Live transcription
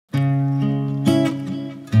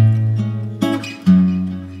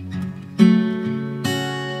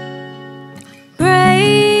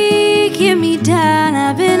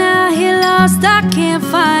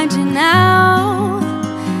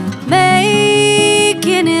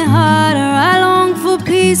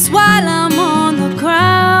peace while I'm on the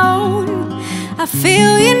ground. I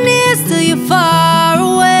feel you near, still you're far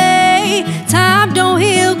away. Time don't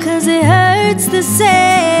heal 'cause it hurts the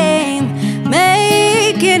same,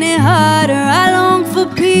 making it harder. I long for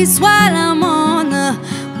peace while I'm on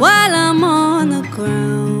the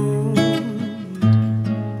ground.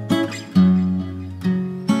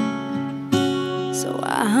 So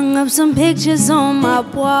I hung up some pictures on my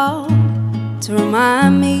wall to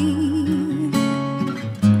remind me.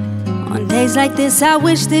 On days like this I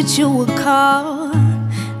wish that you would call.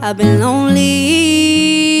 I've been lonely.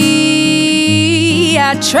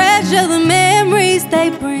 I treasure the memories they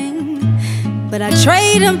bring, but I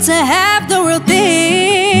trade them to have the real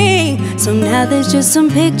thing. So now there's just some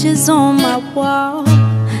pictures on my wall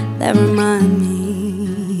that remind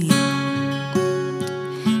me.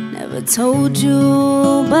 Never told you,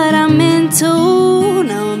 but I meant to.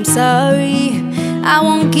 Now I'm sorry, I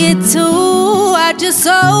won't get to. I just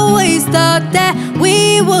always thought that we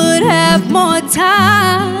would have more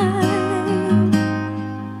time.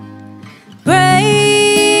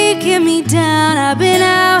 Breaking me down, I've been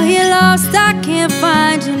out here lost, I can't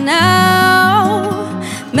find you now.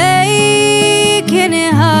 Making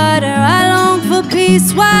it harder, I long for peace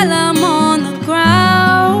while I'm on the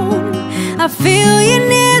ground. I feel you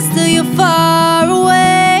near, still you're far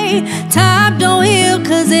away. Time don't heal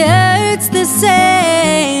 'cause it hurts the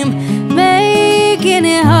same, making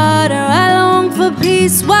it harder. I long for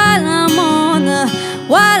peace while I'm on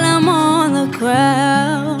the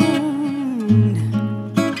ground.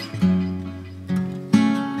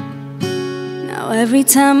 Now every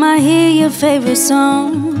time I hear your favorite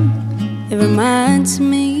song, it reminds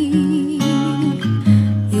me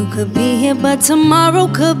you could be here but tomorrow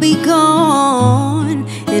could be gone,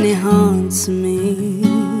 and it haunts me.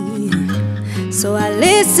 So I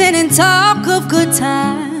listen and talk of good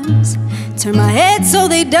times, turn my head so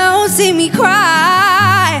they don't see me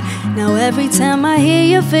cry. Now every time I hear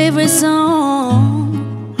your favorite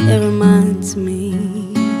song, it reminds me.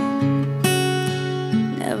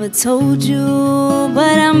 Never told you,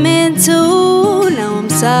 but I meant to. Now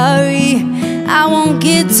I'm sorry, I won't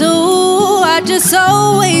get to. I just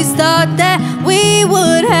always thought that we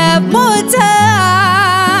would have more time.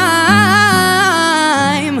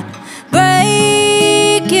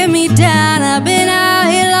 Breaking me down, I've been out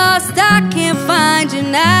here lost, I can't find you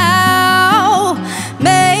now.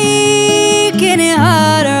 Making it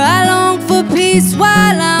harder, I long for peace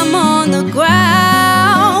while I'm on the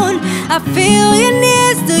ground. I feel you near,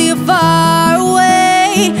 still you're far away.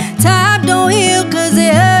 Time don't heal 'cause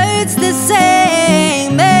it hurts the same,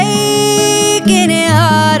 making it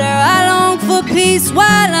harder. I long for peace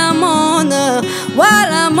while I'm on the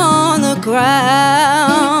ground.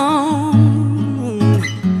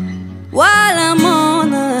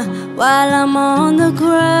 While I'm on the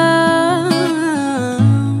ground.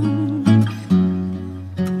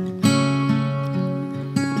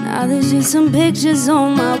 Now there's just some pictures on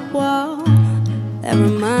my wall that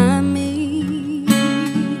remind me.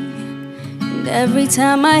 And every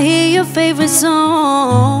time I hear your favorite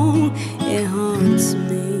song, it